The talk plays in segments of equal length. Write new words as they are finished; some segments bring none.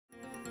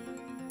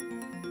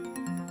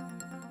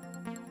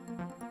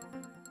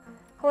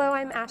Hello,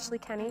 I'm Ashley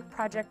Kenny,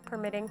 project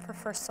permitting for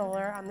First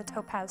Solar on the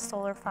Topaz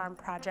Solar Farm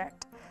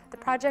project. The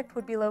project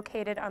would be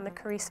located on the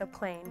Carrizo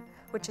Plain,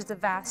 which is a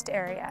vast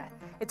area.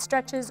 It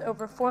stretches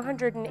over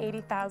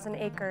 480,000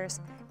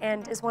 acres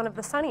and is one of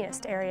the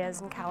sunniest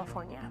areas in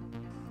California.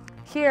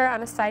 Here,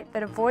 on a site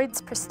that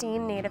avoids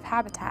pristine native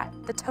habitat,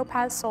 the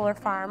Topaz Solar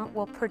Farm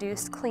will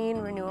produce clean,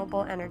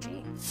 renewable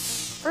energy.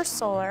 First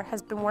Solar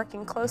has been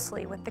working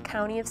closely with the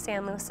County of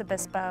San Luis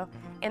Obispo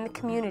and the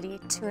community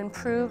to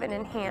improve and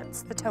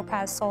enhance the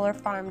Topaz Solar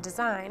Farm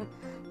design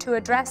to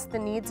address the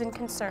needs and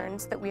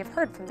concerns that we have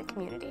heard from the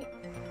community.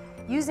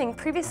 Using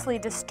previously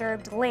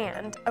disturbed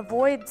land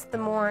avoids the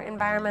more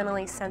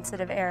environmentally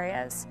sensitive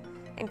areas,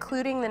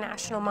 including the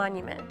National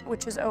Monument,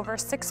 which is over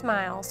 6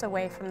 miles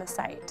away from the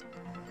site.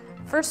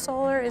 First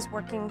Solar is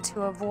working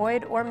to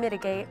avoid or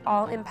mitigate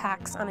all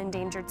impacts on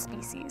endangered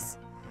species.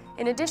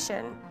 In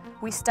addition,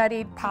 we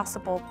studied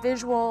possible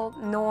visual,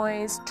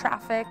 noise,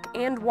 traffic,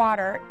 and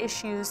water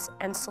issues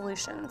and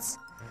solutions.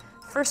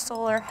 First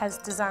Solar has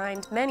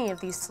designed many of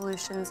these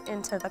solutions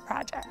into the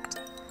project.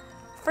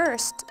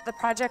 First, the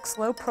project's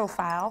low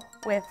profile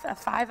with a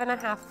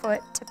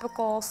 5.5-foot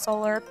typical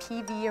solar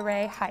PV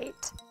array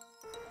height.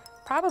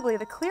 Probably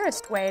the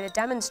clearest way to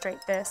demonstrate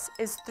this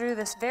is through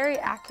this very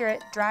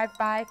accurate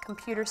drive-by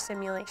computer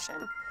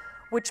simulation,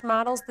 which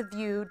models the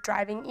view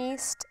driving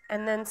east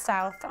and then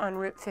south on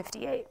Route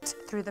 58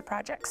 through the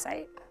project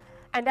site.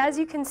 And as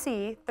you can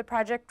see, the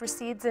project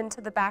recedes into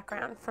the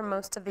background for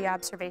most of the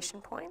observation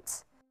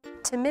points.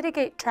 To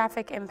mitigate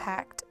traffic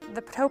impact,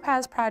 the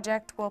Topaz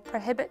project will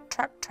prohibit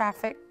truck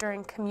traffic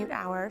during commute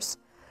hours,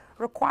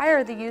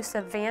 require the use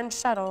of van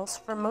shuttles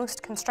for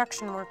most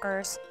construction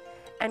workers,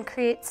 and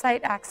create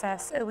site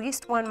access at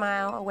least 1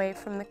 mile away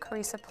from the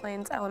Carrizo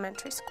Plains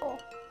Elementary School.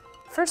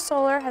 First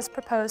Solar has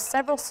proposed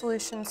several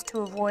solutions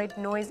to avoid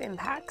noise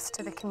impacts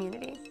to the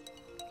community.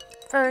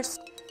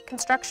 First,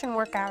 construction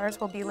work hours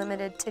will be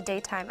limited to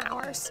daytime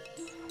hours.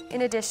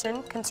 In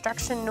addition,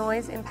 construction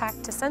noise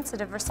impact to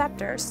sensitive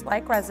receptors,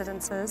 like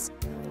residences,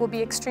 will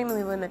be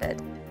extremely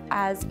limited,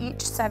 as each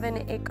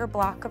 7-acre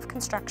block of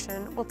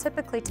construction will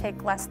typically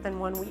take less than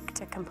 1 week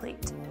to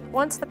complete.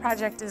 Once the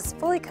project is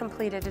fully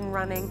completed and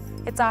running,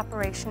 its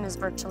operation is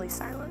virtually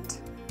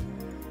silent.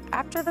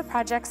 After the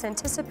project's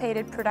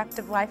anticipated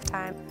productive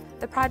lifetime,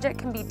 the project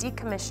can be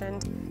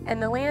decommissioned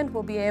and the land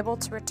will be able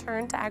to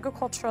return to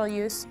agricultural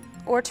use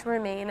or to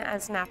remain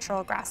as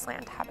natural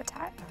grassland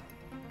habitat.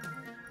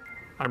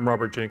 I'm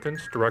Robert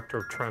Jenkins, Director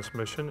of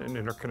Transmission and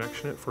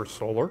Interconnection at First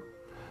Solar.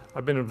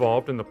 I've been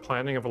involved in the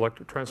planning of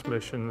electric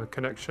transmission and the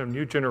connection of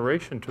new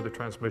generation to the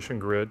transmission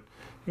grid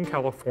in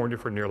California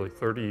for nearly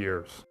 30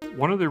 years.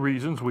 One of the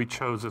reasons we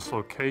chose this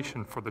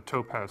location for the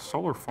Topaz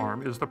Solar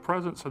Farm is the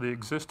presence of the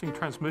existing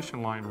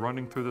transmission line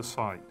running through the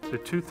site, the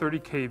 230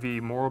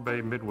 kV Morro Bay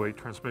Midway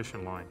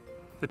transmission line.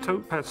 The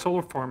Topaz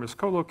Solar Farm is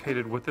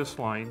co-located with this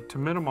line to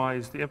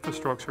minimize the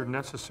infrastructure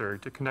necessary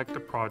to connect the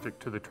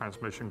project to the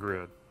transmission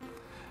grid.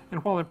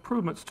 And while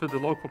improvements to the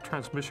local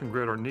transmission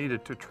grid are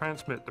needed to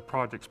transmit the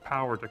project's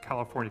power to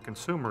California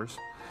consumers,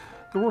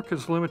 the work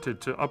is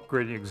limited to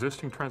upgrading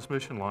existing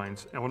transmission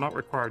lines and will not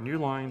require new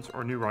lines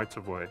or new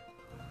rights-of-way.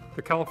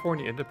 The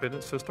California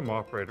Independent System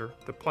Operator,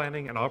 the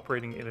planning and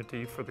operating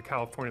entity for the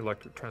California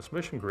Electric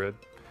Transmission Grid,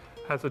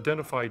 has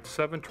identified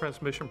 7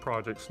 transmission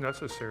projects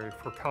necessary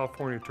for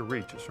California to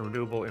reach its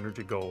renewable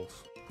energy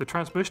goals. The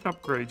transmission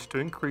upgrades to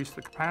increase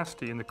the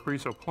capacity in the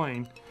Carrizo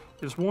Plain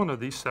is one of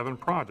these 7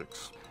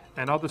 projects.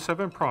 And of the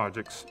 7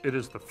 projects, it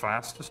is the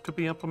fastest to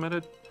be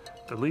implemented,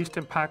 the least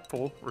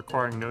impactful,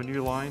 requiring no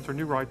new lines or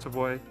new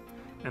rights-of-way,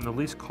 and the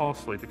least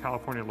costly to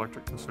California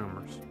electric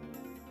consumers.